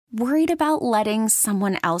Worried about letting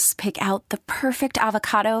someone else pick out the perfect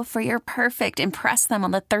avocado for your perfect impress them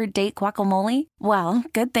on the third date guacamole? Well,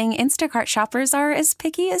 good thing Instacart shoppers are as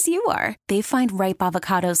picky as you are. They find ripe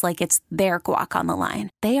avocados like it's their guac on the line.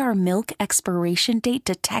 They are milk expiration date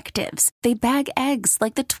detectives. They bag eggs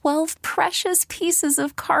like the 12 precious pieces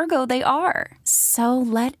of cargo they are. So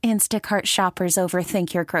let Instacart shoppers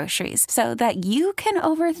overthink your groceries so that you can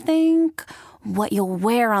overthink what you'll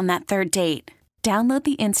wear on that third date. Download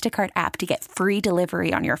the Instacart app to get free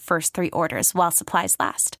delivery on your first 3 orders while supplies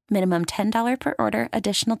last. Minimum $10 per order.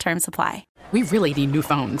 Additional terms apply. We really need new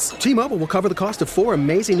phones. T-Mobile will cover the cost of 4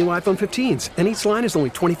 amazing new iPhone 15s, and each line is only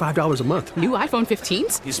 $25 a month. New iPhone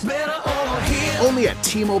 15s? It's better over here. Only at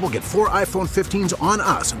T-Mobile, get 4 iPhone 15s on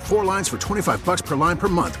us and 4 lines for $25 per line per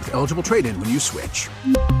month with eligible trade-in when you switch.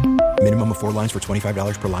 Minimum of 4 lines for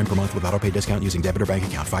 $25 per line per month with autopay discount using debit or bank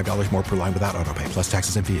account. $5 more per line without autopay, plus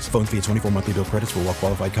taxes and fees. Phone fee at 24 monthly bill credits for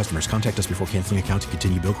well-qualified customers. Contact us before canceling account to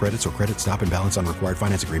continue bill credits or credit stop and balance on required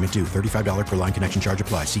finance agreement due. $35 per line connection charge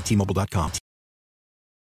applies. See T-Mobile.com.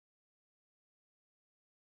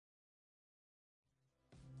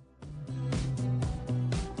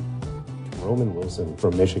 Roman Wilson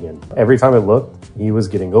from Michigan. Every time I looked, he was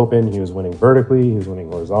getting open, he was winning vertically, he was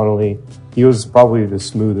winning horizontally. He was probably the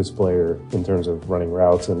smoothest player in terms of running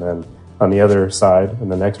routes. And then on the other side, in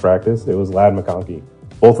the next practice, it was Ladd McConkey.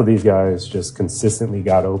 Both of these guys just consistently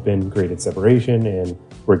got open, created separation, and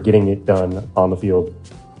were getting it done on the field,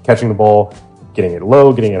 catching the ball, getting it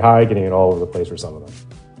low, getting it high, getting it all over the place for some of them.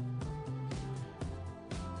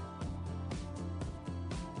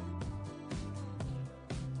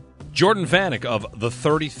 Jordan Vanek of the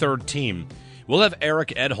 33rd Team. We'll have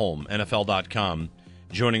Eric Edholm, NFL.com,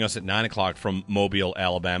 joining us at 9 o'clock from Mobile,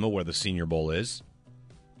 Alabama, where the Senior Bowl is.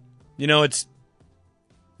 You know,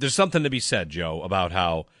 there's something to be said, Joe, about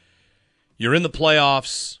how you're in the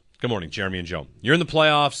playoffs. Good morning, Jeremy and Joe. You're in the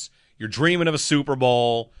playoffs. You're dreaming of a Super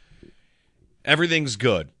Bowl. Everything's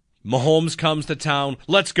good. Mahomes comes to town.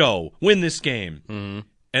 Let's go. Win this game. Mm-hmm.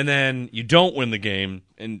 And then you don't win the game,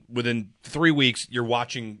 and within 3 weeks, you're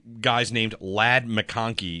watching guys named Ladd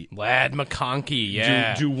McConkey. Ladd McConkey,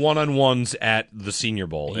 yeah. Do one-on-ones at the Senior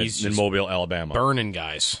Bowl in Mobile, Alabama. Burning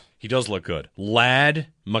guys. He does look good. Ladd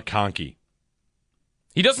McConkey.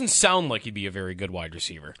 He doesn't sound like he'd be a very good wide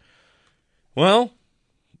receiver. Well,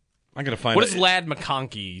 I'm going to find out. What is Ladd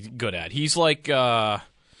McConkey good at? He's like...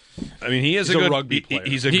 I mean, he's a good rugby player.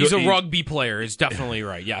 He's a rugby player. Is definitely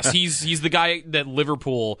right. Yes, he's the guy that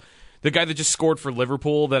the guy that just scored for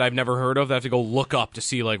Liverpool that I've never heard of. That I have to go look up to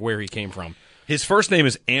see like where he came from. His first name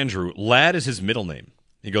is Andrew. Ladd is his middle name.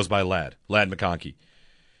 He goes by Ladd McConkey,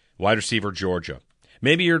 wide receiver, Georgia.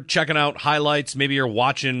 Maybe you're checking out highlights. Maybe you're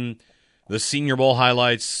watching the Senior Bowl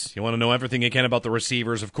highlights. You want to know everything you can about the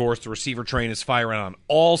receivers. Of course, the receiver train is firing on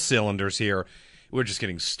all cylinders here. We're just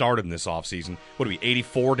getting started in this offseason. What are we,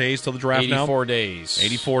 84 days till the draft now? 84 days.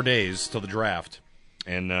 84 days till the draft.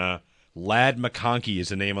 And Ladd McConkey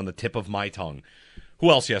is a name on the tip of my tongue. Who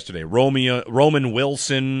else yesterday? Roman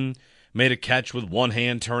Wilson made a catch with one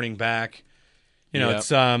hand turning back. You know,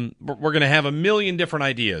 it's we're going to have a million different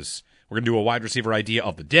ideas. We're going to do a wide receiver idea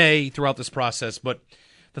of the day throughout this process. But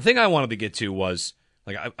the thing I wanted to get to was,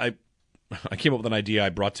 like, I came up with an idea I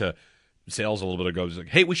brought to sales a little bit ago. It was like,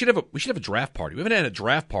 hey, we should have a draft party. We haven't had a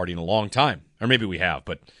draft party in a long time, or maybe we have,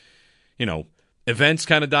 but you know, events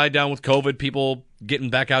kind of died down with COVID. People getting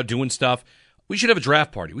back out doing stuff. We should have a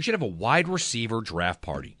draft party. We should have a wide receiver draft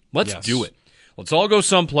party. Let's do it. Let's all go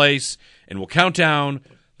someplace, and we'll count down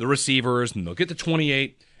the receivers, and they'll get to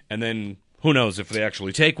 28, and then who knows if they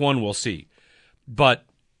actually take one. We'll see. But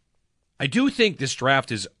I do think this draft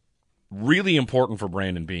is really important for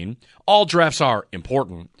Brandon Beane. All drafts are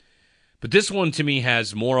important. But this one, to me,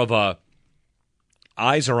 has more of a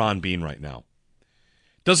eyes are on Beane right now.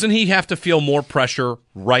 Doesn't he have to feel more pressure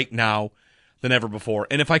right now than ever before?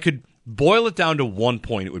 And if I could boil it down to one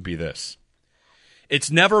point, it would be this.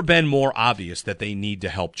 It's never been more obvious that they need to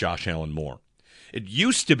help Josh Allen more. It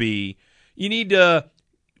used to be you need to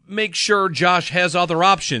make sure Josh has other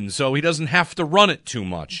options so he doesn't have to run it too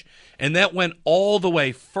much. And that went all the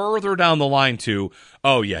way further down the line to,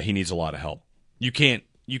 oh, yeah, he needs a lot of help. You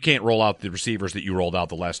can't roll out the receivers that you rolled out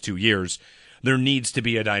the last 2 years. There needs to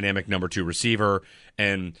be a dynamic number 2 receiver,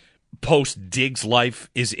 and post-Diggs life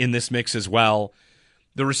is in this mix as well.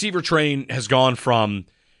 The receiver train has gone from,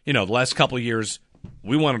 the last couple of years,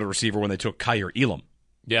 we wanted a receiver when they took Kaiir Elam.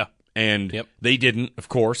 Yeah. And they didn't, of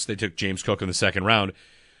course. They took James Cook in the second round.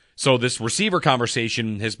 So this receiver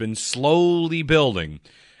conversation has been slowly building.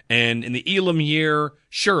 And in the Elam year,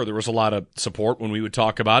 sure, there was a lot of support when we would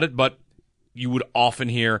talk about it, but you would often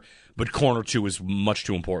hear, But corner 2 is much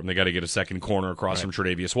too important. They got to get a second corner across from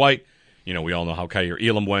Tre'Davious White. We all know how Kaiir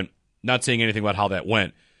Elam went. Not saying anything about how that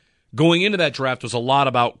went. Going into that draft was a lot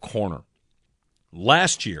about corner.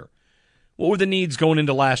 Last year, what were the needs going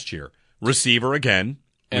into last year? Receiver again.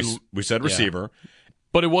 And we said receiver.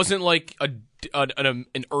 But it wasn't like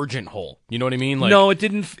an urgent hole. You know what I mean? Like, no, it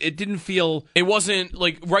didn't feel. It wasn't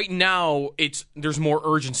like right now. There's more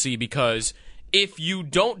urgency because if you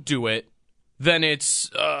don't do it, then it's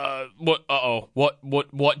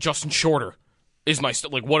what Justin Shorter is my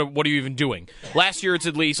what are you even doing? Last year it's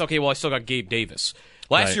at least okay. Well, I still got Gabe Davis.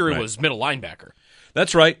 Last year it was middle linebacker.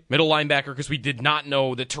 That's right, middle linebacker because we did not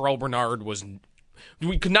know that Terrell Bernard was.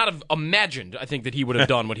 We could not have imagined, I think, that he would have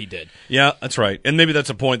done what he did. Yeah, that's right. And maybe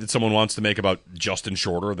that's a point that someone wants to make about Justin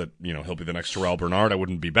Shorter, that he'll be the next Terrell Bernard. I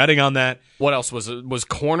wouldn't be betting on that. What else was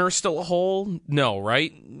corner still a hole? No,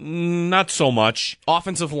 right? Not so much.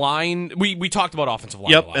 Offensive line. We talked about offensive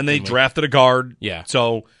line. Yep, a lot, and they drafted a guard. Yeah.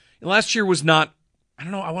 So last year was not. I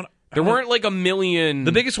don't know. There weren't like a million.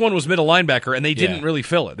 The biggest one was middle linebacker, and they didn't really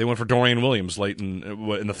fill it. They went for Dorian Williams late in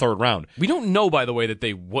the third round. We don't know, by the way, that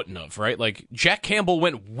they wouldn't have, right? Like, Jack Campbell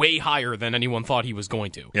went way higher than anyone thought he was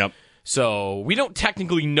going to. Yep. So we don't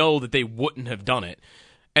technically know that they wouldn't have done it.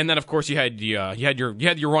 And then, of course, you had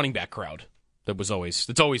your running back crowd that's always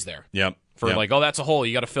there. Yep. That's a hole,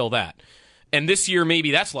 you got to fill that. And this year,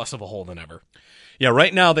 maybe that's less of a hole than ever. Yeah.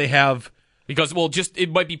 Right now they have. Because,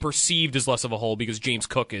 it might be perceived as less of a hole because James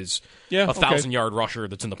Cook is a 1,000-yard rusher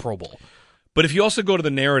that's in the Pro Bowl. But if you also go to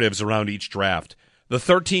the narratives around each draft, the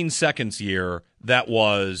 13 seconds year, that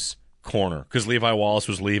was corner because Levi Wallace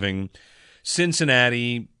was leaving.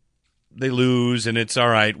 Cincinnati, they lose, and it's all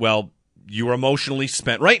right. Well, you were emotionally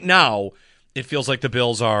spent. Right now, it feels like the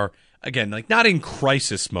Bills are, again, like not in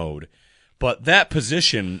crisis mode, but that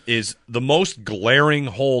position is the most glaring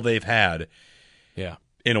hole they've had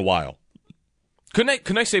in a while.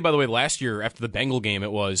 Couldn't I say, by the way, last year after the Bengal game,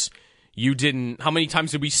 it was how many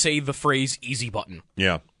times did we say the phrase easy button?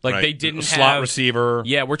 Yeah. They didn't slot receiver.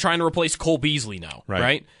 Yeah, we're trying to replace Cole Beasley now,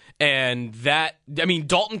 right? And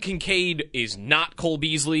Dalton Kincaid is not Cole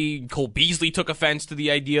Beasley. Cole Beasley took offense to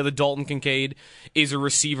the idea that Dalton Kincaid is a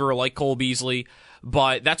receiver like Cole Beasley,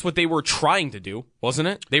 but that's what they were trying to do, wasn't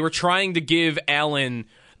it? They were trying to give Allen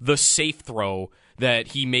the safe throw that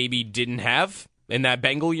he maybe didn't have in that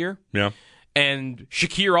Bengal year. Yeah. And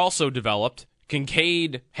Shakir also developed.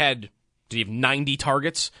 Kincaid did he have 90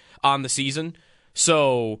 targets on the season?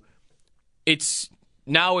 So it's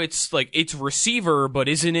receiver, but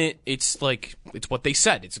isn't it? It's what they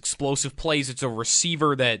said. It's explosive plays. It's a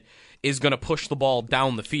receiver that is going to push the ball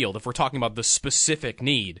down the field if we're talking about the specific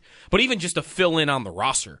need. But even just to fill in on the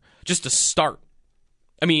roster, just to start.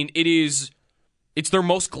 I mean, it's their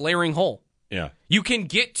most glaring hole. Yeah. You can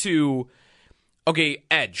get to,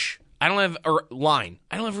 edge. I don't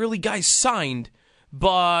have really guys signed,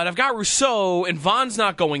 but I've got Rousseau and Vaughn's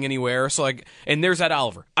not going anywhere. So and there's that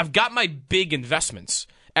Oliver. I've got my big investments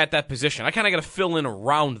at that position. I kind of got to fill in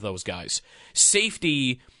around those guys.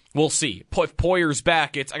 Safety, we'll see. If Poyer's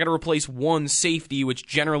back, I got to replace one safety, which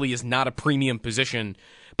generally is not a premium position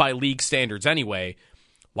by league standards anyway.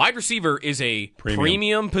 Wide receiver is a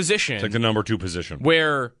premium position. It's like the number 2 position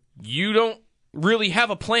where you don't really have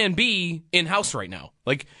a plan B in-house right now.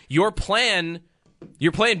 Like, your plan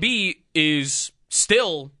B is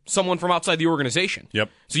still someone from outside the organization. Yep.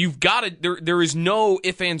 So you've got to, there is no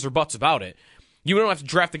ifs, ands, or buts about it. You don't have to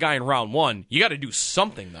draft a guy in round 1. You got to do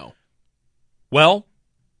something, though. Well,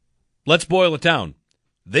 let's boil it down.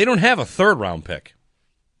 They don't have a third-round pick.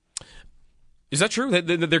 Is that true?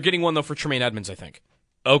 They're getting one, though, for Tremaine Edmonds, I think.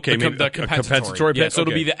 Okay, maybe the compensatory pick. Yeah, so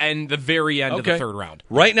it'll be the very end of the third round.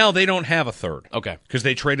 Right now, they don't have a third. Okay. Because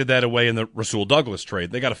they traded that away in the Rasul Douglas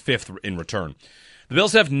trade. They got a 5th in return. The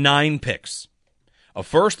Bills have 9 picks. A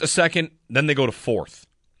first, a second, then they go to 4th.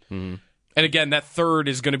 Mm-hmm. And again, that third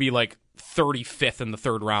is going to be like 35th in the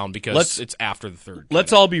third round because it's after the third.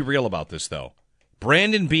 Let's all be real about this, though.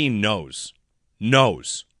 Brandon Beane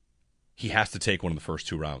knows he has to take one of the first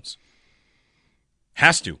 2 rounds.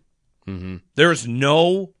 Has to. Mm-hmm. There's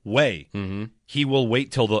no way he will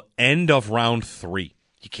wait till the end of round 3.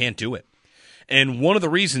 He can't do it. And one of the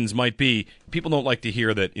reasons might be people don't like to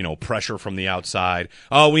hear that, pressure from the outside.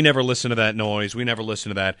 Oh, we never listen to that noise. We never listen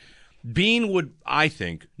to that. Beane would, I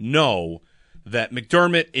think, know that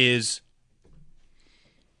McDermott is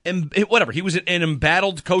whatever. He was an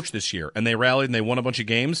embattled coach this year, and they rallied and they won a bunch of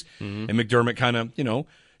games. Mm-hmm. And McDermott kind of,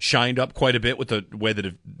 shined up quite a bit with the way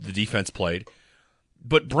that the defense played.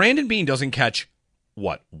 But Brandon Beane doesn't catch,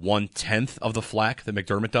 1/10 of the flack that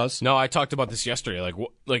McDermott does? No, I talked about this yesterday.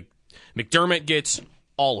 Like McDermott gets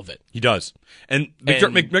all of it. He does. And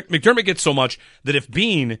McDermott gets so much that if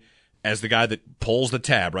Bean, as the guy that pulls the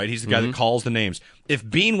tab, right, he's the guy that calls the names. If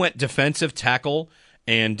Bean went defensive tackle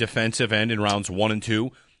and defensive end in rounds 1 and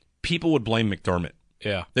 2, people would blame McDermott.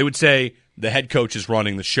 Yeah. They would say the head coach is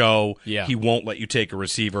running the show. Yeah. He won't let you take a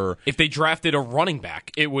receiver. If they drafted a running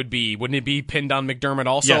back, wouldn't it be pinned on McDermott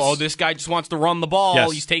also? Yes. Oh, this guy just wants to run the ball.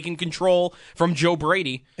 Yes. He's taking control from Joe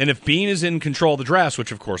Brady. And if Bean is in control of the drafts,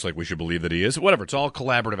 which of course we should believe that he is, whatever, it's all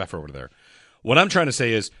collaborative effort over there. What I'm trying to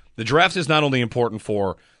say is the draft is not only important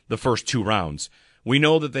for the first 2 rounds. We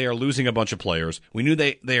know that they are losing a bunch of players. We know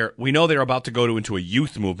they're about to go into a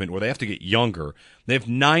youth movement where they have to get younger. They have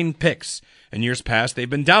 9 picks. In years past, they've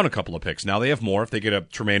been down a couple of picks. Now they have more. If they get a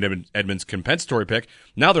Tremaine Edmonds compensatory pick,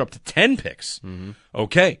 now they're up to 10 picks.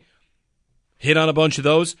 Okay. Hit on a bunch of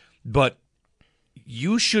those, but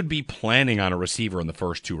you should be planning on a receiver in the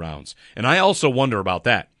first 2 rounds. And I also wonder about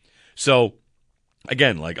that. So,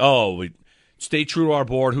 again, we stay true to our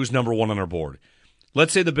board. Who's number 1 on our board?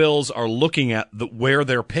 Let's say the Bills are looking at where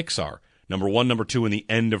their picks are, number 1, number 2, in the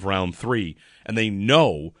end of round 3, and they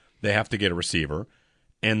know they have to get a receiver,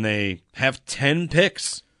 and they have 10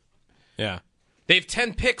 picks. Yeah. They have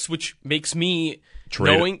 10 picks, which makes me,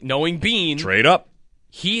 knowing Bean, trade up.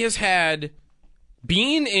 He has had,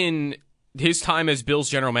 Bean in his time as Bills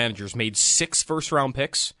general managers made 6 first-round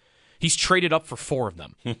picks. He's traded up for 4 of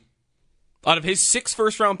them. Out of his 6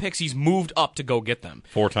 first-round picks, he's moved up to go get them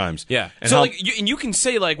 4 times. Yeah. And so, you can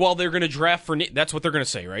say, they're going to draft for need. That's what they're going to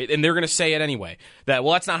say, right? And they're going to say it anyway.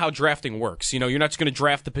 That's not how drafting works. You're not just going to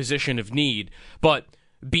draft the position of need. But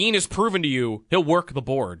Bean has proven to you he'll work the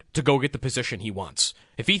board to go get the position he wants.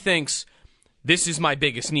 If he thinks, this is my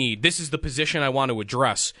biggest need, this is the position I want to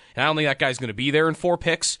address, and I don't think that guy's going to be there in 4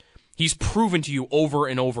 picks, he's proven to you over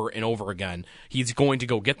and over and over again he's going to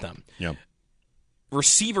go get them. Yeah.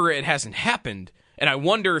 Receiver, it hasn't happened, and I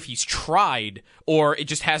wonder if he's tried or it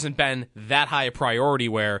just hasn't been that high a priority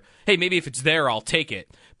where, hey, maybe if it's there, I'll take it,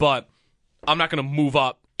 but I'm not going to move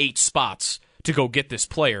up 8 spots to go get this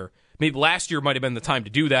player. Maybe last year might have been the time to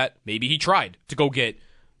do that. Maybe he tried to go get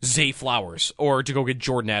Zay Flowers or to go get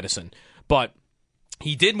Jordan Addison, but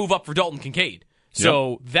he did move up for Dalton Kincaid.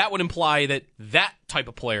 So that would imply that type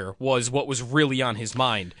of player was what was really on his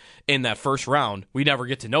mind in that first round. We never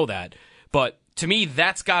get to know that, but to me,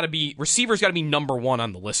 receiver's got to be number 1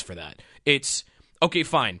 on the list for that. It's, okay,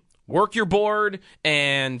 fine, work your board,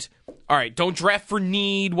 and, all right, don't draft for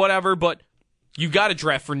need, whatever, but you got to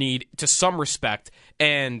draft for need to some respect,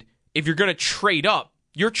 and if you're going to trade up,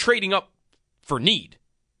 you're trading up for need,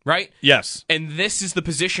 right? Yes. And this is the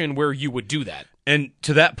position where you would do that. And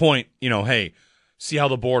to that point, hey, see how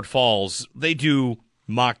the board falls. They do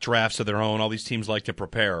mock drafts of their own. All these teams like to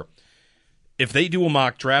prepare. If they do a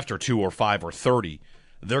mock draft or 2 or 5 or 30,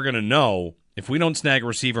 they're going to know if we don't snag a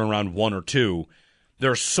receiver in round 1 or 2,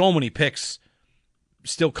 there are so many picks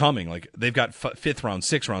still coming. They've got 5th round,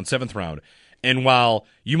 6th round, 7th round. And while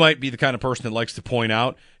you might be the kind of person that likes to point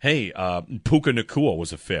out, hey, Puka Nacua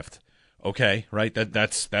was a 5th. Okay, right?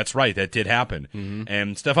 That's right. That did happen. Mm-hmm.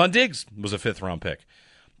 And Stephon Diggs was a 5th round pick.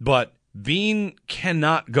 But Bean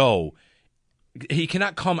cannot go. He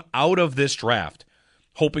cannot come out of this draft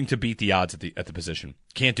hoping to beat the odds at the position.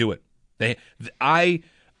 Can't do it.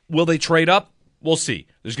 Will they trade up? We'll see.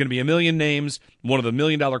 There's going to be a million names. One of the $1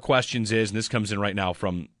 million questions is, and this comes in right now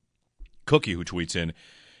from Cookie, who tweets in,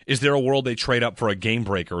 is there a world they trade up for a game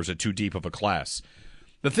breaker, or is it too deep of a class?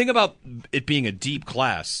 The thing about it being a deep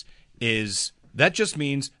class is that just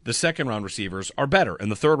means the 2nd-round receivers are better,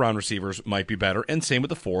 and the 3rd-round receivers might be better, and same with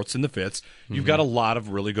the 4ths and the 5ths. Mm-hmm. You've got a lot of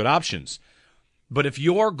really good options. But if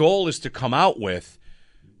your goal is to come out with,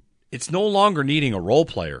 it's no longer needing a role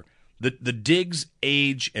player. The Diggs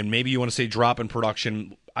age, and maybe you want to say drop in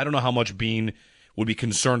production, I don't know how much Bean would be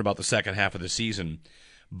concerned about the second half of the season,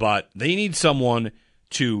 but they need someone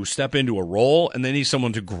to step into a role, and they need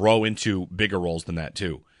someone to grow into bigger roles than that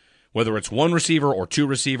too. Whether it's 1 receiver or 2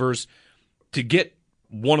 receivers, to get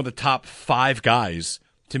one of the top 5 guys,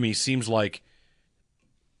 to me, seems like,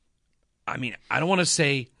 I don't want to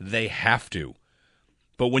say they have to,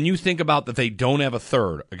 but when you think about that they don't have a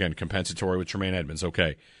 3rd, again, compensatory with Tremaine Edmonds,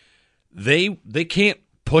 okay, they can't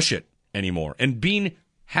push it anymore. And Bean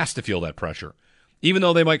has to feel that pressure. Even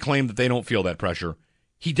though they might claim that they don't feel that pressure,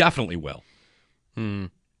 he definitely will.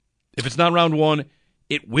 If it's not round 1,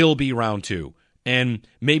 it will be round 2. And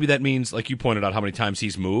maybe that means, like you pointed out, how many times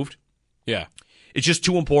he's moved. Yeah. It's just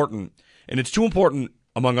too important. And it's too important,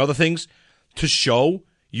 among other things, to show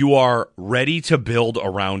you are ready to build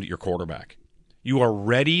around your quarterback. You are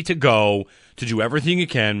ready to go to do everything you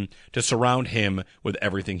can to surround him with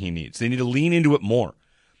everything he needs. They need to lean into it more.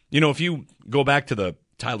 If you go back to the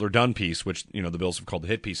Tyler Dunn piece, which the Bills have called the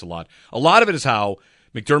hit piece a lot of it is how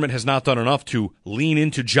McDermott has not done enough to lean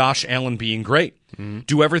into Josh Allen being great.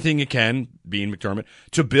 Do everything you can, being McDermott,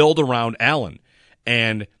 to build around Allen.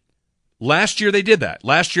 And last year they did that.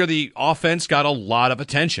 Last year the offense got a lot of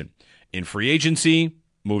attention. In free agency,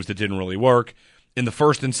 moves that didn't really work. In the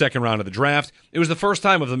first and second round of the draft, it was the first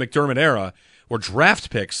time of the McDermott era where draft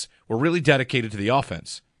picks were really dedicated to the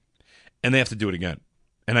offense. And they have to do it again.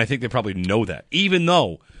 And I think they probably know that, even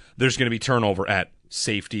though there's going to be turnover at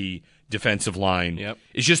safety, defensive line. Yep.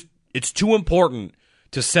 It's too important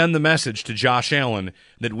to send the message to Josh Allen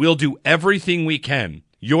that we'll do everything we can.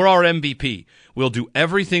 You're our MVP. We'll do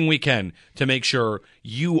everything we can to make sure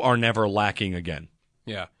you are never lacking again.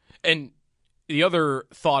 Yeah. And the other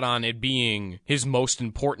thought on it being his most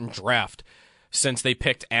important draft since they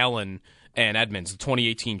picked Allen and Edmonds, the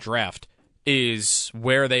 2018 draft, is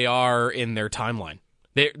where they are in their timeline.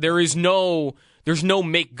 There's no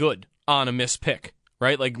make good on a missed pick,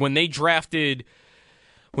 right? Like when they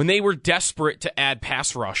were desperate to add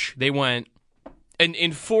pass rush, they went, and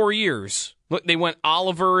in 4 years, look, they went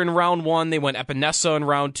Oliver in round 1, they went Epinesa in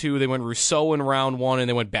round 2, they went Rousseau in round 1, and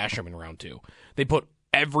they went Basham in round 2. They put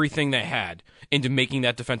everything they had into making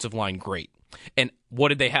that defensive line great. And what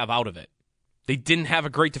did they have out of it? They didn't have a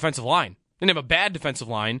great defensive line. They didn't have a bad defensive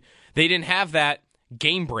line. They didn't have that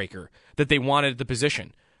game breaker that they wanted at the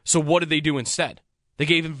position. So what did they do instead? They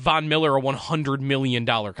gave Von Miller a $100 million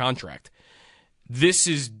contract. This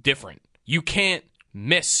is different. You can't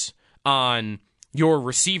miss on your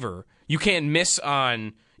receiver. You can't miss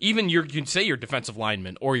on even you can say your defensive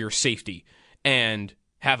lineman or your safety and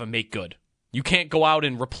have a make good. You can't go out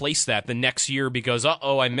and replace that the next year because,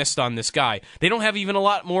 I missed on this guy. They don't have even a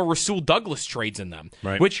lot more Rasul Douglas trades in them.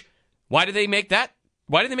 Right. Which, why did they make that?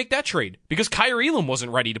 Why did they make that trade? Because Kyer Elam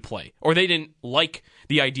wasn't ready to play. Or they didn't like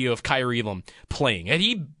the idea of Kyer Elam playing. Had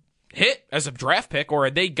he hit as a draft pick, or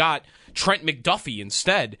had they got Trent McDuffie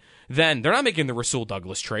instead, then they're not making the Rasul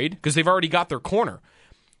Douglas trade because they've already got their corner.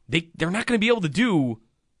 They're not going to be able to do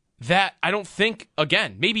that, I don't think.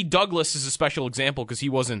 Again, maybe Douglas is a special example because he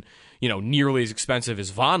wasn't, nearly as expensive as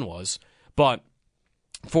Von was. But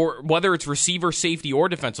for whether it's receiver, safety, or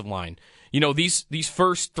defensive line, these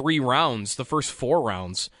first 3 rounds, the first 4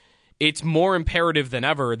 rounds, it's more imperative than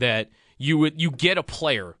ever that you get a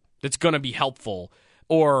player that's going to be helpful,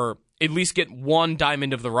 or at least get one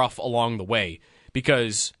diamond of the rough along the way.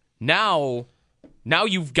 Because now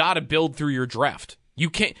you've got to build through your draft. You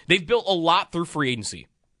can't. They've built a lot through free agency.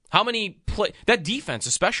 How many that defense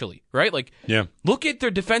especially, right? Like, yeah. Look at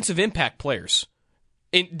their defensive impact players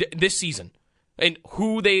in this season, and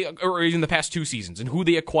who they, or in the past 2 seasons, and who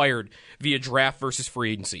they acquired via draft versus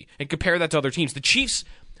free agency, and compare that to other teams. The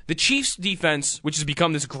Chiefs defense, which has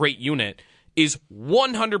become this great unit, is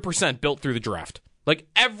 100% built through the draft. Like,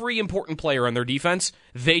 every important player on their defense,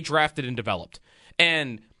 they drafted and developed.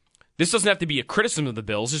 And this doesn't have to be a criticism of the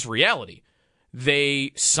Bills, it's reality.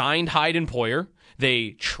 They signed Hyde and Poyer.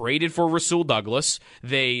 They traded for Rasul Douglas.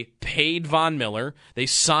 They paid Von Miller. They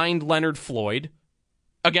signed Leonard Floyd.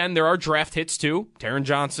 Again, there are draft hits too. Taron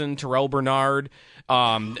Johnson, Terrell Bernard,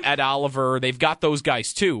 Ed Oliver. They've got those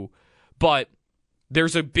guys too. But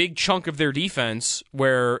there's a big chunk of their defense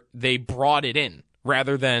where they brought it in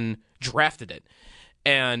rather than drafted it.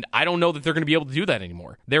 And I don't know that they're going to be able to do that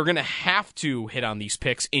anymore. They're going to have to hit on these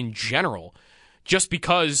picks in general just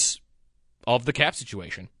because of the cap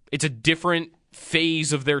situation. It's a different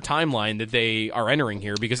phase of their timeline that they are entering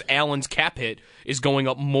here because Allen's cap hit is going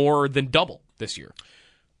up more than double this year.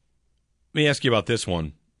 Let me ask you about this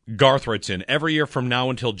one. Garth writes in, every year from now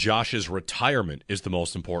until Josh's retirement is the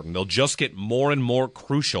most important. They'll just get more and more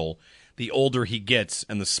crucial the older he gets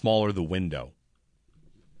and the smaller the window.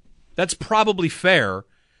 That's probably fair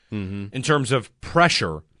in terms of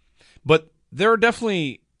pressure, but there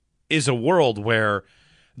definitely is a world where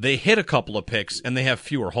they hit a couple of picks and they have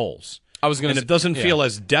fewer holes. It doesn't feel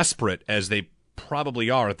as desperate as they probably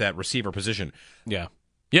are at that receiver position. Yeah.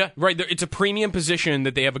 Yeah, right. It's a premium position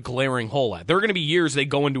that they have a glaring hole at. There are going to be years they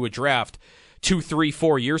go into a draft 2, 3,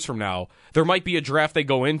 4 years from now. There might be a draft they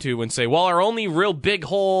go into and say, well, our only real big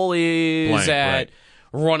hole is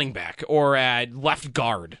running back or at left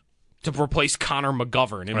guard to replace Connor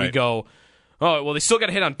McGovern. And we go, oh, well, they still got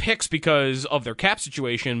to hit on picks because of their cap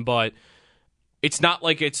situation, but it's not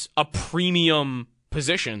like it's a premium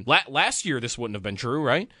position. Last year, this wouldn't have been true,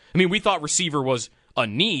 right? I mean, we thought receiver was a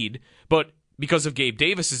need, but because of Gabe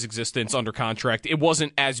Davis's existence under contract, it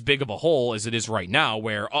wasn't as big of a hole as it is right now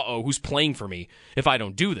where, who's playing for me if I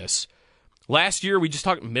don't do this? Last year, we just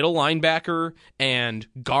talked middle linebacker and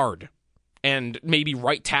guard and maybe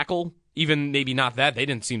right tackle Even maybe not that. They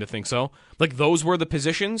didn't seem to think so. Like, those were the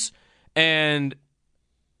positions, and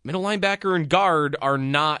middle linebacker and guard are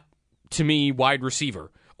not, to me, wide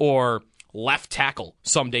receiver or left tackle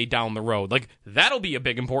someday down the road. Like, that'll be a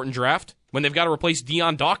big, important draft when they've got to replace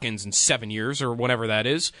Deion Dawkins in 7 years or whatever that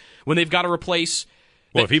is. When they've got to replace...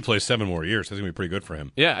 Well, if he plays 7 more years, that's going to be pretty good for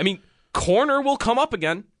him. Yeah, I mean, corner will come up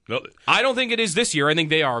again. No. I don't think it is this year. I think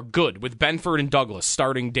they are good with Benford and Douglas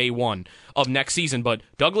starting day one of next season. But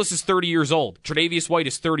Douglas is 30 years old. Tre'Davious White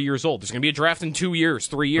is 30 years old. There's going to be a draft in 2 years,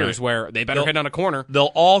 3 years, where they better hit on a corner.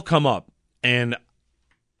 They'll all come up, and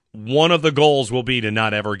one of the goals will be to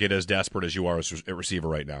not ever get as desperate as you are as a receiver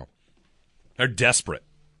right now. They're desperate.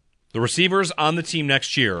 The receivers on the team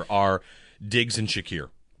next year are Diggs and Shakir.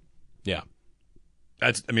 Yeah.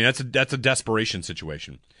 That's a desperation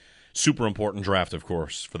situation. Super important draft, of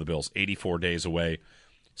course, for the Bills. 84 days away.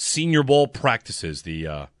 Senior Bowl practices,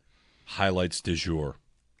 the highlights du jour,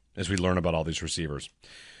 as we learn about all these receivers.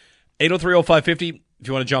 803-0550, if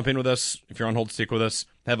you want to jump in with us, if you're on hold, stick with us.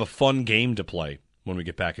 Have a fun game to play when we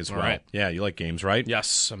get back as well. Right. Yeah, you like games, right?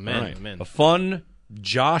 Yes, I'm in. All right. I'm in. A fun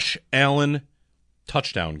Josh Allen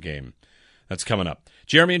touchdown game. That's coming up.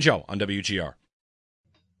 Jeremy and Joe on WGR.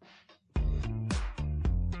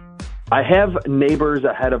 I have Neighbors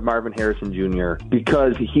ahead of Marvin Harrison Jr.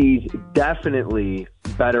 because he's definitely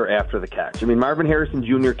better after the catch. I mean, Marvin Harrison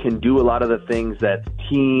Jr. can do a lot of the things that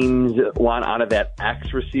teams want out of that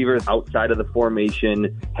X receiver outside of the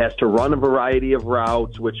formation, has to run a variety of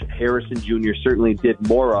routes, which Harrison Jr. certainly did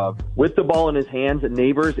more of. With the ball in his hands,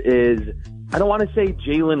 Neighbors is, I don't want to say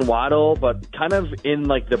Jalen Waddle, but kind of in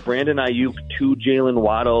like the Brandon Ayuk to Jalen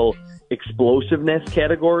Waddle explosiveness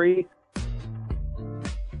category.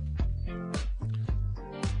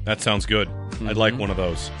 That sounds good. Mm-hmm. I'd like one of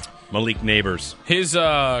those. Malik Neighbors. His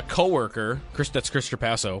co-worker, that's Chris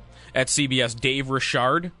Trapasso, at CBS, Dave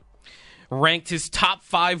Richard, ranked his top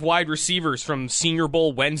 5 wide receivers from Senior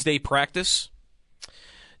Bowl Wednesday practice.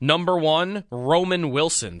 Number 1, Roman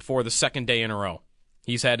Wilson for the second day in a row.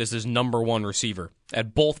 He's had as his number 1 receiver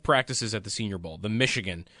at both practices at the Senior Bowl. The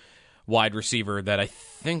Michigan wide receiver that I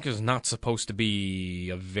think is not supposed to be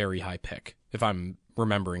a very high pick, if I'm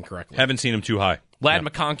remembering correctly. Haven't seen him too high. Lad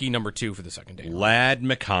McConkey, number 2 for the second day. Lad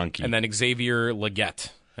McConkey. And then Xavier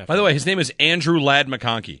Legette. By the way, his name is Andrew Ladd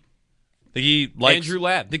McConkey. Andrew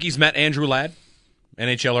Ladd. Think he's met Andrew Ladd?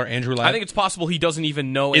 NHLer Andrew Ladd? I think it's possible he doesn't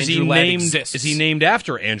even know Andrew Ladd exists. Is he named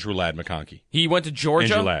after Andrew Ladd McConkey? He went to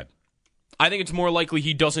Georgia? Andrew Ladd. I think it's more likely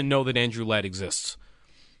he doesn't know that Andrew Ladd exists.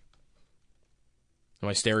 Am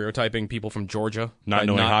I stereotyping people from Georgia? Not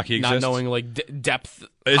knowing hockey exists? Not knowing depth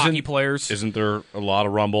hockey players? Isn't there a lot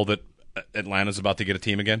of rumble that Atlanta's about to get a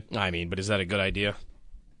team again? I mean, but is that a good idea?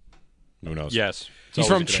 Who knows? Yes. He's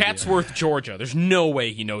from Chatsworth, Georgia. There's no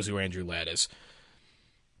way he knows who Andrew Ladd is.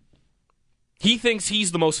 He thinks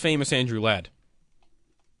he's the most famous Andrew Ladd.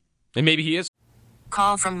 And maybe he is.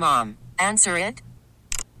 Call from mom. Answer it.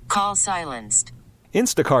 Call silenced.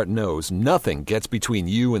 Instacart knows nothing gets between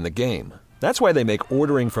you and the game. That's why they make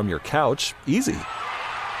ordering from your couch easy.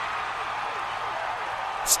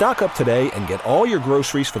 Stock up today and get all your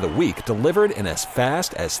groceries for the week delivered in as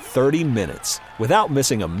fast as 30 minutes without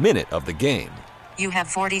missing a minute of the game. You have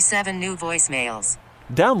 47 new voicemails.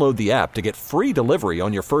 Download the app to get free delivery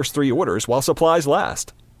on your first 3 orders while supplies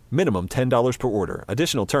last. Minimum $10 per order.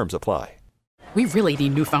 Additional terms apply. We really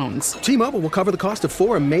need new phones. T-Mobile will cover the cost of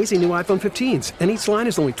 4 amazing new iPhone 15s, and each line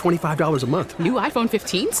is only $25 a month. New iPhone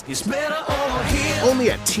 15s? It's better over here.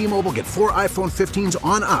 Only at T-Mobile, get 4 iPhone 15s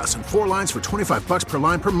on us and 4 lines for $25 per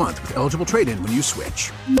line per month with eligible trade-in when you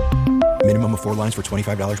switch. Minimum of 4 lines for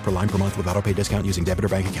 $25 per line per month with autopay discount using debit or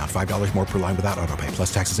bank account. $5 more per line without autopay,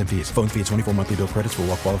 plus taxes and fees. Phone fee at 24 monthly bill credits for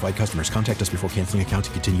well-qualified customers. Contact us before canceling account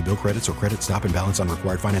to continue bill credits or credit stop and balance on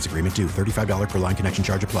required finance agreement due. $35 per line connection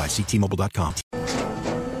charge applies. See T-Mobile.com.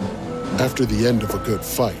 After the end of a good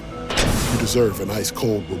fight, you deserve an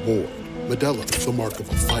ice-cold reward. Modelo is the mark of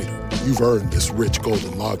a fighter. You've earned this rich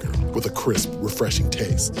golden lager with a crisp, refreshing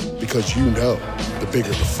taste. Because you know, the bigger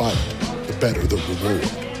the fight, the better the reward.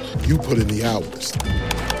 You put in the hours,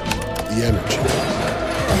 the energy,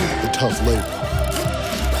 the tough labor.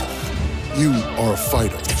 You are a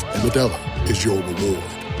fighter, and Modelo is your reward.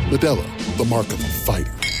 Modelo, the mark of a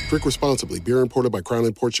fighter. Drink responsibly. Beer imported by Crown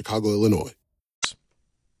Imports, Chicago, Illinois.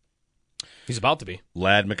 He's about to be.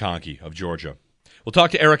 Lad McConkey of Georgia. We'll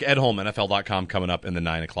talk to Eric Edholm, NFL.com, coming up in the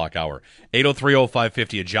 9 o'clock hour.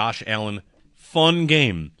 803-0550, a Josh Allen fun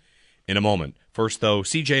game in a moment. First, though,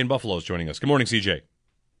 CJ in Buffalo is joining us. Good morning, CJ.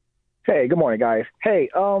 Hey, good morning, guys. Hey,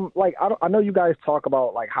 I know you guys talk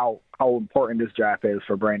about how important this draft is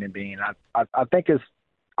for Brandon Beane. I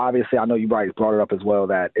obviously, I know you probably brought it up as well,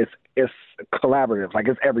 that it's collaborative, like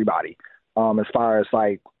it's everybody, as far as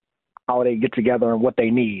like how they get together and what they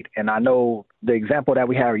need. And I know the example that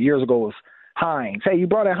we had years ago was Hines. Hey, you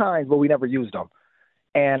brought in Hines, but we never used them.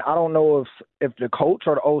 And I don't know if the coach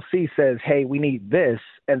or the OC says, hey, we need this,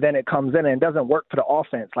 and then it comes in and it doesn't work for the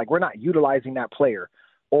offense. Like, we're not utilizing that player.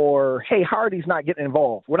 Or, hey, Hardy's not getting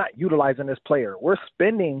involved. We're not utilizing this player. We're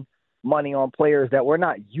spending money on players that we're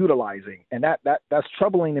not utilizing. And that's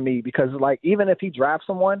troubling to me because, like, even if he drafts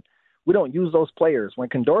someone, we don't use those players. When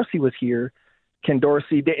Ken Dorsey was here, Ken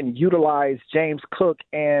Dorsey didn't utilize James Cook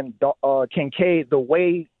and Kincaid the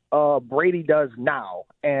way Brady does now.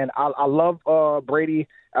 And I love Brady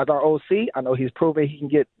as our OC. I know he's proven he can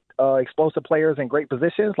get explosive players in great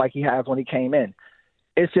positions like he has when he came in.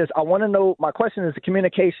 It's just, I want to know, my question is the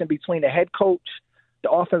communication between the head coach,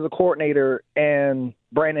 the offensive coordinator, and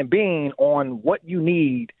Brandon Beane on what you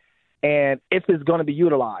need and if it's going to be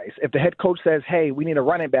utilized. If the head coach says, hey, we need a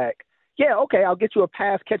running back, yeah, okay, I'll get you a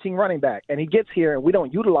pass-catching running back, and he gets here and we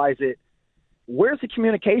don't utilize it, where's the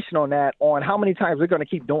communication on that, on how many times we're going to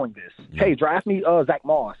keep doing this? Yeah. Hey, draft me Zach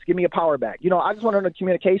Moss. Give me a power back. You know, I just want to know the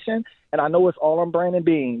communication, and I know it's all on Brandon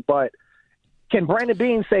Beane, but can Brandon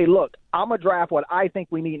Beane say, look, I'm going to draft what I think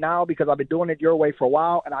we need now because I've been doing it your way for a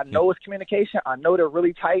while, and I know it's communication. I know they're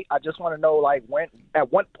really tight. I just want to know, like,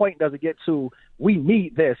 at what point does it get to, we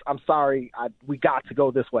need this. I'm sorry, we got to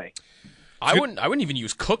go this way. I wouldn't even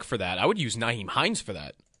use Cook for that. I would use Nyheim Hines for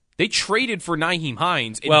that. They traded for Nyheim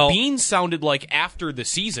Hines, and Beane sounded like after the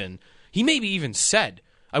season, he maybe even said,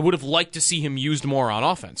 I would have liked to see him used more on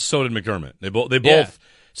offense. So did McDermott. They both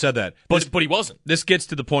said that. But he wasn't. This gets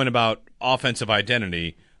to the point about offensive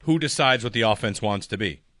identity. Who decides what the offense wants to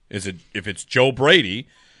be? If it's Joe Brady,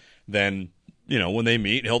 then, you know, when they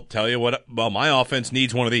meet, he'll tell you my offense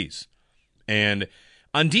needs one of these. And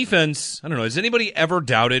on defense, I don't know, has anybody ever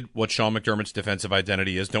doubted what Sean McDermott's defensive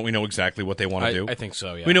identity is? Don't we know exactly what they want to do? I think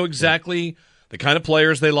so, yeah. We know exactly the kind of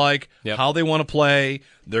players they like, how they want to play.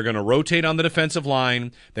 They're going to rotate on the defensive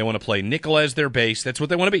line. They want to play nickel as their base. That's what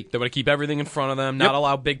they want to be. They want to keep everything in front of them, not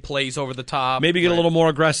allow big plays over the top. Maybe get a little more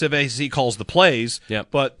aggressive as he calls the plays. Yep.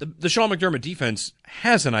 But the Sean McDermott defense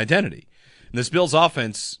has an identity. And this Bills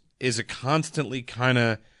offense is a constantly kind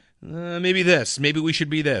of, maybe this, maybe we should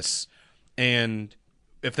be this. And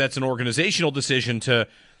if that's an organizational decision to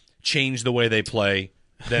change the way they play,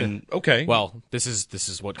 then okay. Well, this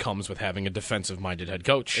is what comes with having a defensive-minded head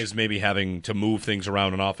coach. Is maybe having to move things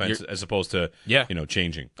around on offense as opposed to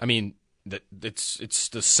changing. I mean, it's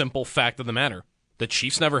the simple fact of the matter. The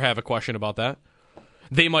Chiefs never have a question about that.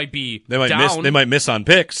 They might down. They might miss on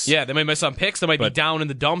picks. Yeah, they might miss on picks. They might be down in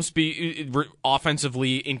the dumps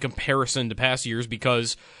offensively in comparison to past years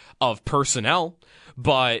because of personnel.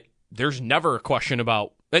 But there's never a question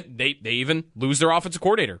about that. They even lose their offensive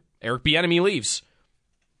coordinator. Eric Bieniemy leaves.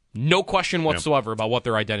 No question whatsoever about what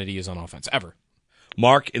their identity is on offense, ever.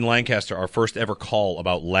 Mark in Lancaster, our first ever call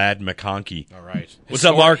about Ladd McConkey. All right. What's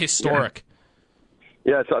up, Mark? Historic.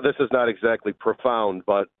 Yeah, so this is not exactly profound,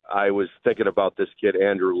 but I was thinking about this kid,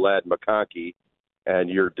 Andrew Ladd McConkey, and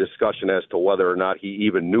your discussion as to whether or not he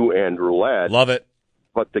even knew Andrew Ladd. Love it.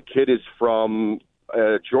 But the kid is from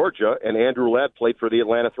Georgia, and Andrew Ladd played for the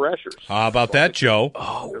Atlanta Thrashers. How about that, Joe?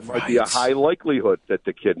 Oh, there might be a high likelihood that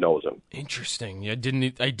the kid knows him. Interesting. I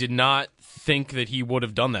did not think that he would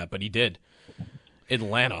have done that, but he did.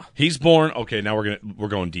 Atlanta. He's born. Okay, now we're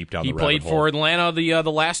going deep down the rabbit hole. He played for Atlanta the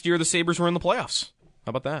last year the Sabres were in the playoffs.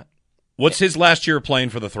 How about that? What's his last year playing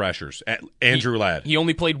for the Thrashers? Andrew Ladd. He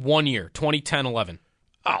only played 1 year, 2010-11.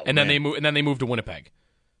 Oh, and then they moved to Winnipeg.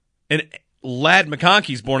 And Ladd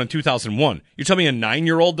McConkey's born in 2001. You tell me a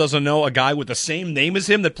 9-year-old doesn't know a guy with the same name as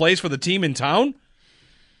him that plays for the team in town?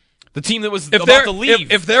 The team that was about to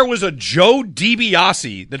leave. If there was a Joe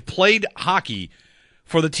DiBiase that played hockey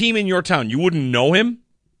for the team in your town, you wouldn't know him?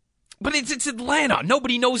 But it's Atlanta.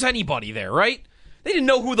 Nobody knows anybody there, right? They didn't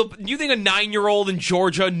know do you think a 9-year-old in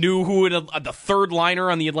Georgia knew who the third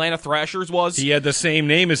liner on the Atlanta Thrashers was? He had the same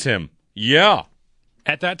name as him. Yeah.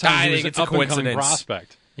 At that time, he was an up-and-coming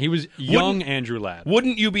prospect. He was young Andrew Ladd.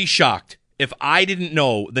 Wouldn't you be shocked if I didn't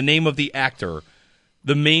know the name of the actor,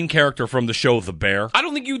 the main character from the show The Bear? I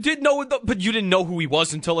don't think you did know, but you didn't know who he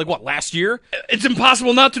was until, last year? It's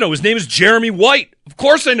impossible not to know. His name is Jeremy White. Of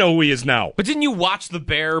course I know who he is now. But didn't you watch The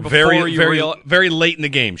Bear before very late in the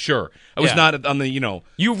game, sure. I was not on the,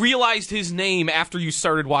 You realized his name after you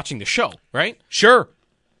started watching the show, right? Sure.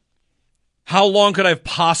 How long could I have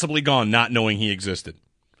possibly gone not knowing he existed?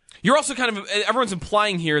 You're also everyone's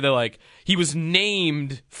implying here that, he was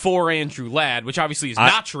named for Andrew Ladd, which obviously is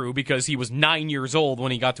not true because he was 9 years old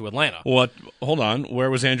when he got to Atlanta. What? Hold on.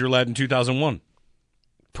 Where was Andrew Ladd in 2001?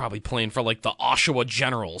 Probably playing for like the Oshawa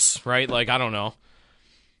Generals, right? Like, I don't know.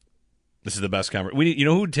 This is the best conversation. You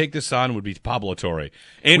know who would take this on would be Pablo Torre.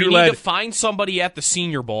 Andrew we Ladd, need to find somebody at the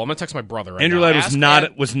Senior Bowl. I'm going to text my brother right Andrew now.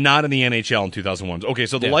 Ladd was not in the NHL in 2001. Okay,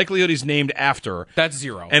 so the likelihood he's named after that's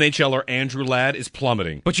 0. NHLer Andrew Ladd is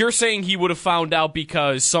plummeting. But you're saying he would have found out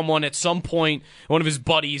because someone at some point, one of his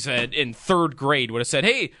buddies in 3rd grade would have said,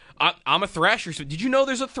 hey, I'm a Thrasher. So did you know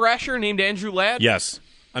there's a Thrasher named Andrew Ladd? Yes.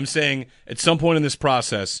 I'm saying at some point in this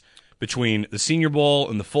process, between the Senior Bowl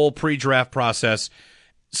and the full pre-draft process,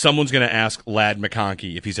 someone's going to ask Ladd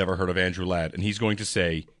McConkey if he's ever heard of Andrew Ladd, and he's going to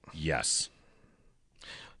say yes.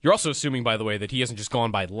 You're also assuming, by the way, that he hasn't just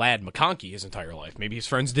gone by Ladd McConkey his entire life. Maybe his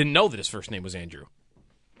friends didn't know that his first name was Andrew.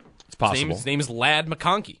 It's possible. His name is Ladd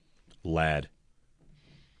McConkey. Ladd.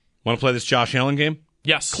 Want to play this Josh Allen game?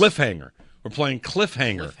 Yes. Cliffhanger. We're playing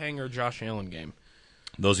Cliffhanger. Cliffhanger Josh Allen game.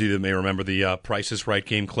 Those of you that may remember the Price is Right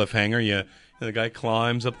game Cliffhanger, the guy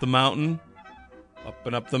climbs up the mountain, up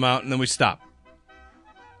and up the mountain, then we stop.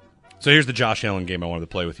 So here's the Josh Allen game I wanted to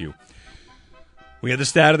play with you. We had the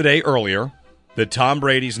stat of the day earlier that Tom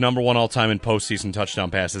Brady's number 1 all-time in postseason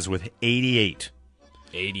touchdown passes with 88.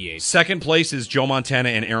 88. Second place is Joe Montana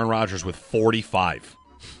and Aaron Rodgers with 45.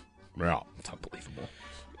 Wow. That's unbelievable.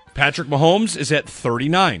 Patrick Mahomes is at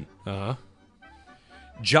 39. Uh-huh.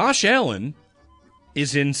 Josh Allen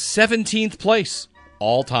is in 17th place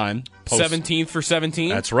all-time. 17th for 17?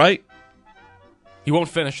 That's right. He won't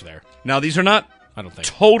finish there. Now, these are not I don't think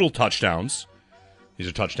total touchdowns. These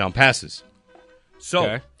are touchdown passes.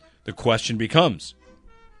 So, the question becomes,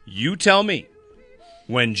 you tell me,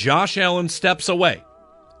 when Josh Allen steps away,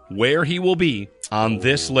 where he will be on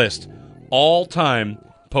this list, all-time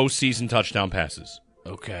postseason touchdown passes.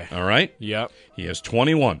 Okay. All right? Yep. He has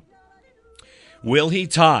 21. Will he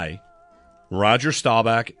tie Roger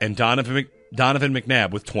Staubach and Donovan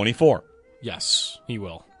McNabb with 24? Yes, he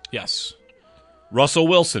will. Yes. Russell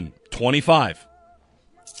Wilson, 25.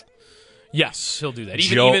 Yes, he'll do that.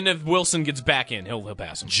 Even if Wilson gets back in, he'll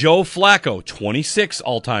pass him. Joe Flacco, 26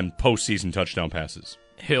 all-time postseason touchdown passes.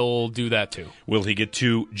 He'll do that too. Will he get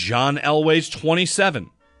to John Elway's 27?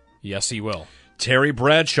 Yes, he will. Terry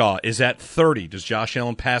Bradshaw is at 30. Does Josh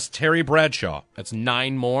Allen pass Terry Bradshaw? That's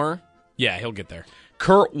 9 more. Yeah, he'll get there.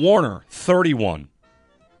 Kurt Warner, 31.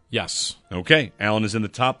 Yes. Okay, Allen is in the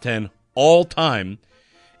top 10 all-time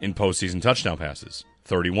in postseason touchdown passes.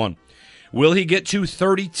 31. Will he get to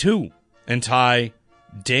 32 and tie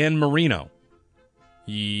Dan Marino?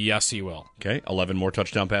 Yes, he will. Okay, 11 more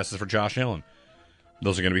touchdown passes for Josh Allen.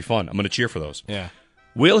 Those are going to be fun. I'm going to cheer for those. Yeah.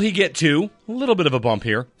 Will he get to, a little bit of a bump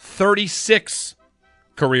here, 36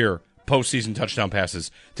 career postseason touchdown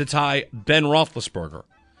passes to tie Ben Roethlisberger?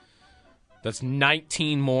 That's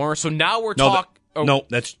 19 more. So now we're talking... No,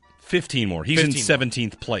 that's 15 more. He's 15 in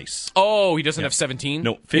 17th place. Oh, he doesn't have 17?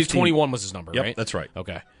 No, 15. His 21 was his number, yep, right? That's right.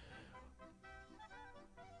 Okay.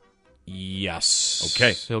 Yes.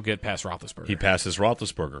 Okay. He'll get past Roethlisberger. He passes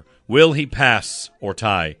Roethlisberger. Will he pass or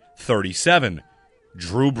tie 37?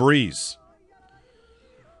 Drew Brees.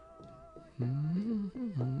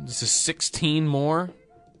 This is 16 more.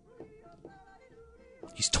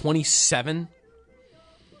 He's 27.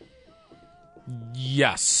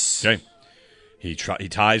 Yes. Okay. He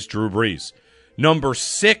ties Drew Brees. Number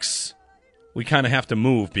 6, we kind of have to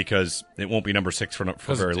move because it won't be number 6 for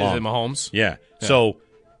very long. Is it Mahomes? Yeah. So,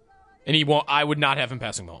 and he won't. I would not have him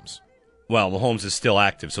passing Mahomes. Well, Mahomes is still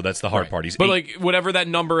active, so that's the hard part. But like whatever that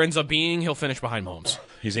number ends up being, he'll finish behind Mahomes.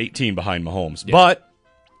 He's 18 behind Mahomes. Yeah. But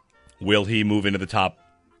will he move into the top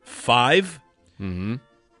 5? Mm-hmm.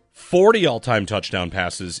 40 all-time touchdown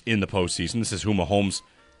passes in the postseason. This is who Mahomes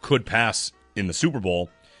could pass in the Super Bowl.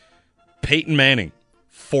 Peyton Manning,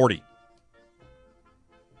 40.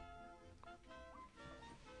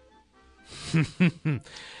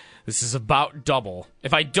 This is about double.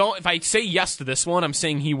 If I say yes to this one, I'm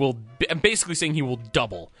basically saying he will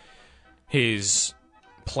double his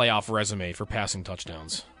playoff resume for passing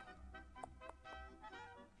touchdowns.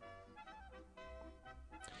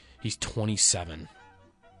 He's 27.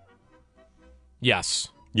 Yes.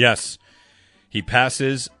 Yes. He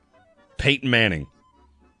passes Peyton Manning.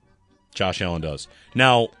 Josh Allen does.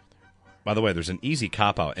 Now, by the way, there's an easy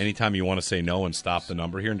cop-out. Anytime you want to say no and stop the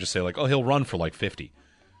number here and just say, like, oh, he'll run for like 50.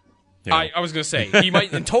 You know? I was going to say, he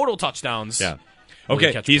might, in total touchdowns. Yeah.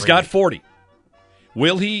 Okay, he's got 40.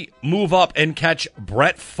 Will he move up and catch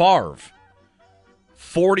Brett Favre?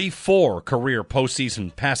 44 career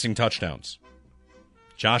postseason passing touchdowns.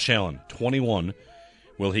 Josh Allen, 21.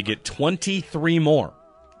 Will he get 23 more?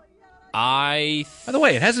 By the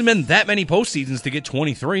way, it hasn't been that many postseasons to get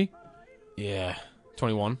 23. Yeah.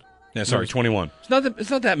 21? Yeah, sorry, 21. It's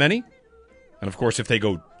not that many. And, of course, if they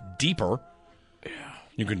go deeper,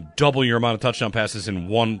 you can double your amount of touchdown passes in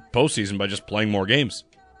one postseason by just playing more games.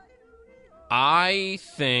 I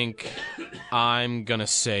think I'm going to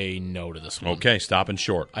say no to this one. Okay, stopping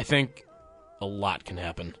short. I think a lot can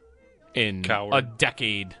happen in a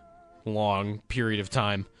decade-long period of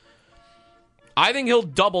time. I think he'll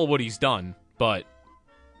double what he's done, but...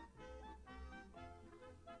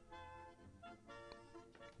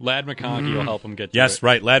 Ladd McConkey will help him get to Yes, it.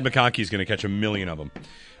 right. Ladd McConkey's going to catch 1 million of them.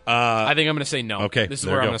 I think I'm going to say no. Okay. This is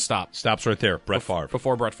where I'm going to stop. Stops right there. Brett Favre.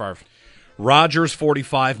 Before Brett Favre. Rodgers,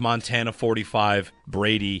 45. Montana, 45.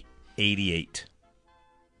 Brady, 88.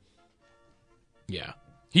 Yeah.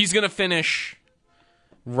 He's going to finish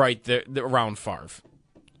right there around Favre.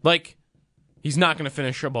 Like, he's not going to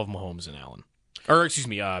finish above Mahomes and Allen. Or, excuse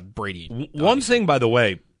me, Brady. One thing, by the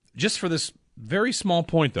way, just for this very small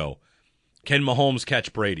point, though, can Mahomes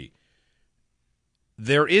catch Brady?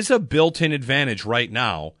 There is a built-in advantage right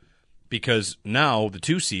now because now the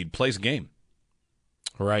 2 seed plays a game.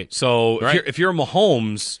 Right. So if you're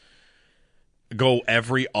Mahomes, go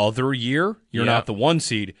every other year. You're not the 1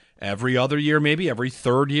 seed. Every other year, maybe every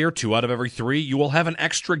third year, 2 out of every 3, you will have an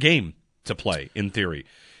extra game to play, in theory.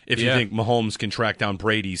 If you think Mahomes can track down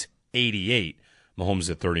Brady's 88, Mahomes is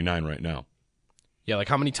at 39 right now. Yeah, like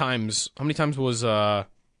how many times was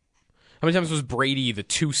Brady the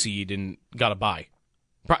 2 seed and got a bye?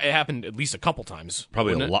 It happened at least a couple times.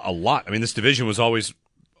 Probably a lot. I mean, this division was always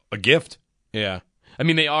a gift. Yeah. I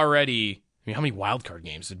mean, how many wildcard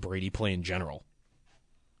games did Brady play in general?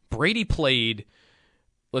 Brady played,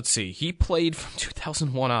 let's see, he played from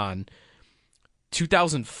 2001 on.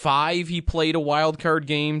 2005, he played a wildcard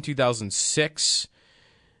game. 2006.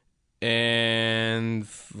 And,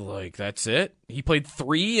 that's it. He played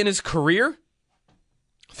 3 in his career.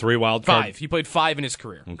 3 wildcard? 5. He played 5 in his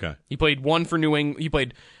career. Okay. He played 1 for New England. He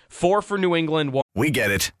played 4 for New England. 1. We get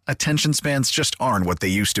it. Attention spans just aren't what they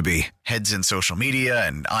used to be. Heads in social media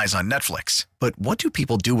and eyes on Netflix. But what do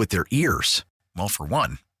people do with their ears? Well, for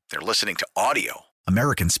one, they're listening to audio.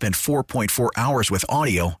 Americans spend 4.4 hours with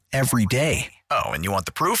audio every day. Oh, and you want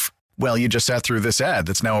the proof? Well, you just sat through this ad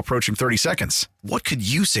that's now approaching 30 seconds. What could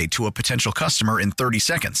you say to a potential customer in 30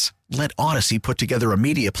 seconds? Let Odyssey put together a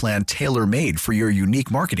media plan tailor-made for your unique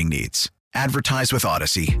marketing needs. Advertise with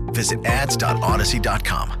Odyssey. Visit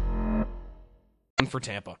ads.odyssey.com. For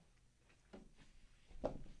Tampa.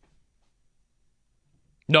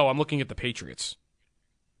 No, I'm looking at the Patriots.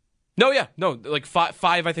 No, like 5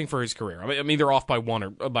 I think for his career. I mean they're off by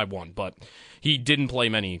 1 but he didn't play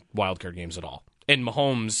many wildcard games at all. And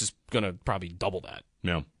Mahomes is going to probably double that.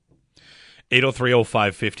 Yeah.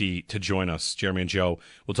 803-0550 to join us, Jeremy and Joe.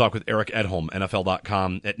 We'll talk with Eric Edholm,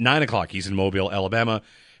 NFL.com, at 9 o'clock. He's in Mobile, Alabama.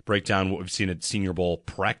 Break down what we've seen at Senior Bowl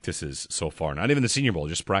practices so far. Not even the Senior Bowl,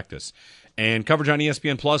 just practice. And coverage on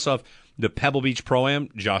ESPN Plus of the Pebble Beach Pro-Am.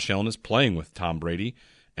 Josh Allen is playing with Tom Brady,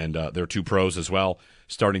 and there are 2 pros as well,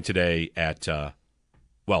 starting today at, I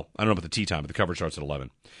don't know about the tee time, but the coverage starts at 11.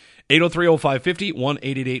 803-0550,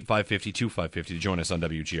 1-888-550-2550 to join us on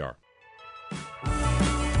WGR.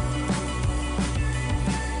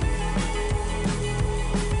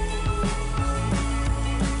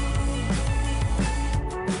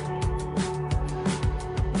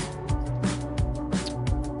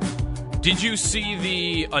 Did you see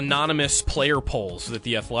the anonymous player polls that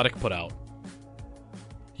The Athletic put out?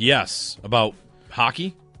 Yes. About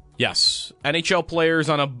hockey? Yes. NHL players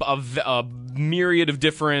on a myriad of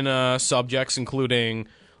different subjects, including,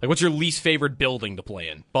 what's your least favorite building to play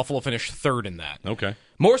in? Buffalo finished 3rd in that. Okay.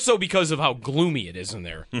 More so because of how gloomy it is in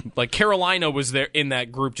there. Carolina was there in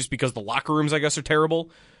that group just because the locker rooms, I guess, are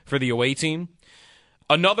terrible for the away team.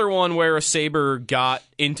 Another one where a Sabre got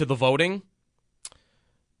into the voting.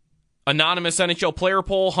 Anonymous NHL player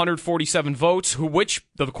poll, 147 votes.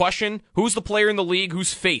 The question, who's the player in the league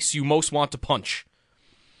whose face you most want to punch?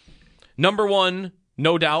 Number 1,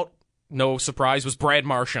 no doubt, no surprise, was Brad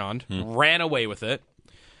Marchand. Ran away with it.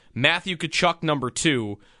 Matthew Tkachuk, number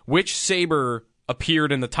 2. Which Sabre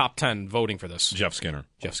appeared in the top 10 voting for this? Jeff Skinner.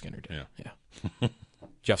 Jeff Skinner did. Yeah.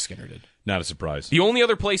 Jeff Skinner did. Not a surprise. The only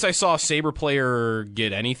other place I saw a Sabre player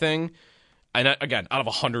get anything, and again, out of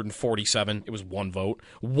 147, it was 1 vote.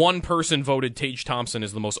 1 person voted Tage Thompson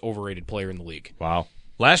as the most overrated player in the league. Wow.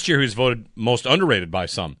 Last year, he was voted most underrated by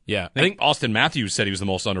some. Yeah. I think Austin Matthews said he was the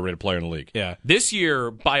most underrated player in the league. Yeah. This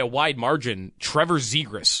year, by a wide margin, Trevor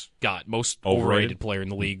Zegras got most overrated player in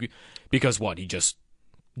the league because he just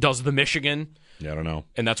does the Michigan. Yeah, I don't know.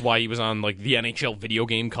 And that's why he was on the NHL video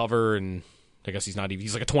game cover, and I guess he's like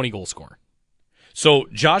a 20-goal scorer. So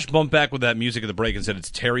Josh bumped back with that music at the break and said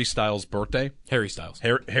it's Terry Styles' birthday. Harry Styles.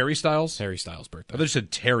 Harry Styles? Harry Styles' birthday. I thought you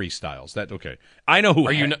said Terry Styles. That okay. I know who.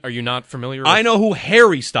 Are you not familiar with I know who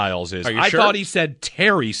Harry Styles is. Are you I sure? thought he said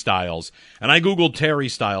Terry Styles, and I Googled Terry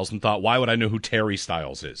Styles and thought, why would I know who Terry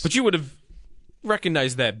Styles is? But you would have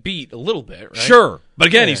recognized that beat a little bit, right? Sure. But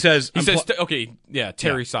again, he says...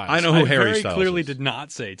 Terry Styles. I know who Harry Styles clearly is. did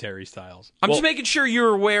not say Terry Styles. I'm just making sure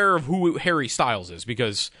you're aware of who Harry Styles is,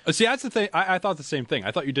 because... See, that's the thing. I thought the same thing. I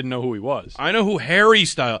thought you didn't know who he was. I know who Harry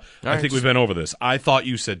Styles... I think right. we've been over this. I thought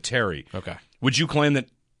you said Terry. Okay. Would you claim that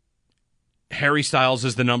Harry Styles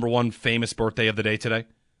is the number one famous birthday of the day today?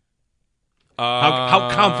 How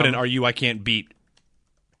confident are you I can't beat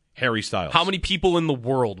Harry Styles? How many people in the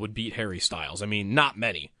world would beat Harry Styles? I mean, not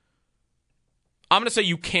many. I'm going to say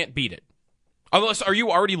you can't beat it. Unless, are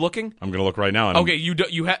you already looking? I'm going to look right now. Okay,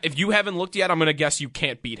 if you haven't looked yet, I'm going to guess you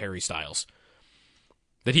can't beat Harry Styles.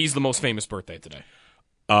 That he's the most famous birthday today.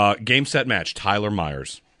 Game, set, match. Tyler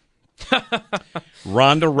Myers.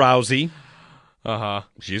 Ronda Rousey. Uh-huh.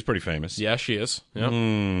 She's pretty famous. Yeah, she is.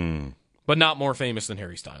 Yep. But not more famous than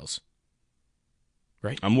Harry Styles.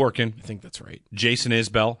 Right? I'm working. I think that's right. Jason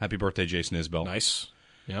Isbell. Happy birthday, Jason Isbell. Nice.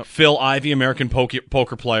 Yep. Phil Ivey, American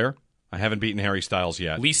poker player. I haven't beaten Harry Styles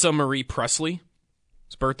yet. Lisa Marie Presley.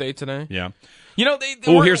 It's birthday today. Yeah. You know,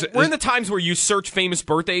 we're in the times where you search famous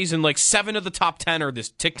birthdays, and like 7 of the top 10 are this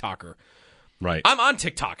TikToker. Right. I'm on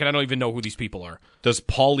TikTok, and I don't even know who these people are. Does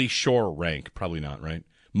Pauly Shore rank? Probably not, right?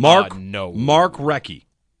 Mark Recchi.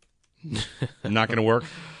 Not going to work?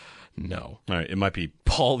 No. All right, it might be.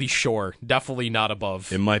 Pauly Shore. Definitely not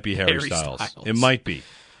above. It might be Harry Styles. It might be.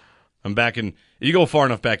 I'm back in. You go far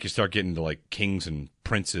enough back, you start getting to like kings and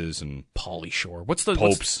princes and Pauly Shore. What's the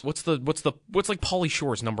popes? What's like Pauly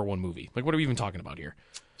Shore's number one movie? Like, what are we even talking about here?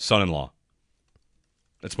 Son-in-Law.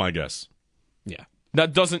 That's my guess. Yeah,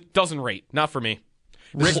 that doesn't rate. Not for me.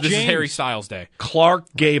 This is Harry Styles Day. Clark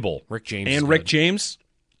Gable, Rick James, and Rick James.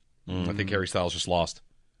 I think Harry Styles just lost.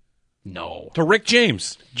 No, to Rick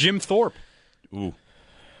James, Jim Thorpe. Ooh,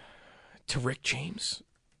 to Rick James.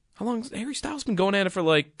 How long has Harry Styles been going at it for?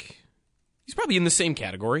 Like, he's probably in the same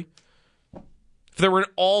category. If there were an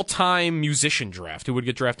all-time musician draft, who would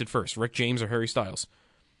get drafted first, Rick James or Harry Styles?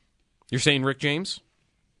 You're saying Rick James?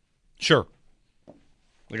 Sure.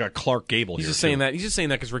 They got Clark Gable He's here. Just saying that. He's just saying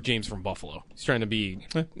that because Rick James from Buffalo. He's trying to be,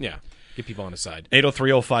 get people on his side.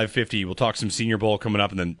 803-0550. We'll talk some Senior Bowl coming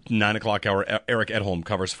up, and then 9 o'clock hour. Eric Edholm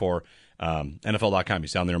covers for NFL.com.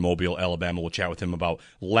 He's down there in Mobile, Alabama. We'll chat with him about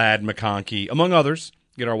Ladd McConkey, among others.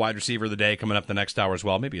 Get our wide receiver of the day coming up the next hour as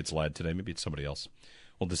well. Maybe it's Ladd today. Maybe it's somebody else.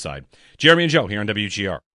 We'll decide. Jeremy and Joe here on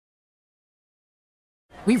WGR.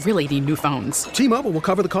 We really need new phones. T-Mobile will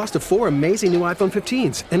cover the cost of 4 amazing new iPhone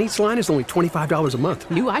 15s, and each line is only $25 a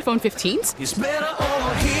month. New iPhone 15s? It's better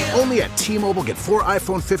over here. Only at T-Mobile, get 4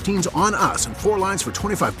 iPhone 15s on us and 4 lines for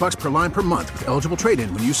 $25 per line per month with eligible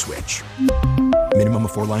trade-in when you switch. Minimum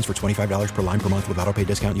of 4 lines for $25 per line per month with autopay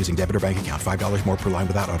discount using debit or bank account. $5 more per line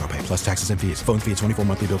without autopay, plus taxes and fees. Phone fee at 24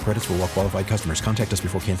 monthly bill credits for well-qualified customers. Contact us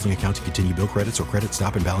before canceling account to continue bill credits or credit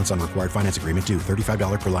stop and balance on required finance agreement due.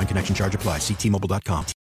 $35 per line connection charge applies. See T-Mobile.com.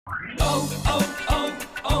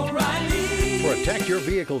 O'Reilly. Protect your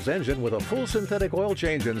vehicle's engine with a full synthetic oil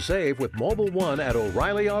change and save with Mobil 1 at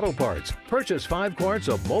O'Reilly Auto Parts. Purchase 5 quarts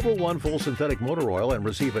of Mobil 1 full synthetic motor oil and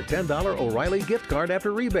receive a $10 O'Reilly gift card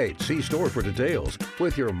after rebate. See store for details.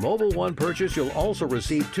 With your Mobil 1 purchase, you'll also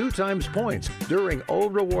receive 2 times points during O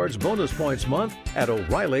Rewards Bonus Points Month at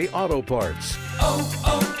O'Reilly Auto Parts.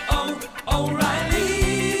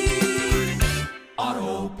 O'Reilly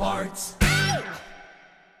Auto Parts.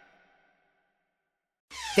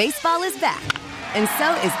 Baseball is back, and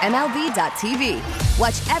so is MLB.tv.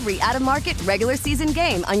 Watch every out-of-market regular season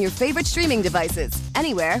game on your favorite streaming devices,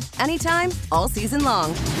 anywhere, anytime, all season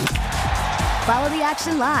long. Follow the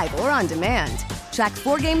action live or on demand. Track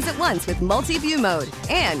 4 games at once with multi-view mode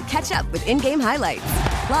and catch up with in-game highlights.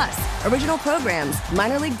 Plus, original programs,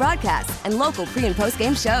 minor league broadcasts, and local pre- and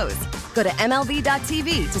post-game shows. Go to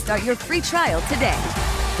MLB.tv to start your free trial today.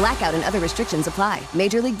 Blackout and other restrictions apply.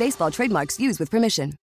 Major League Baseball trademarks used with permission.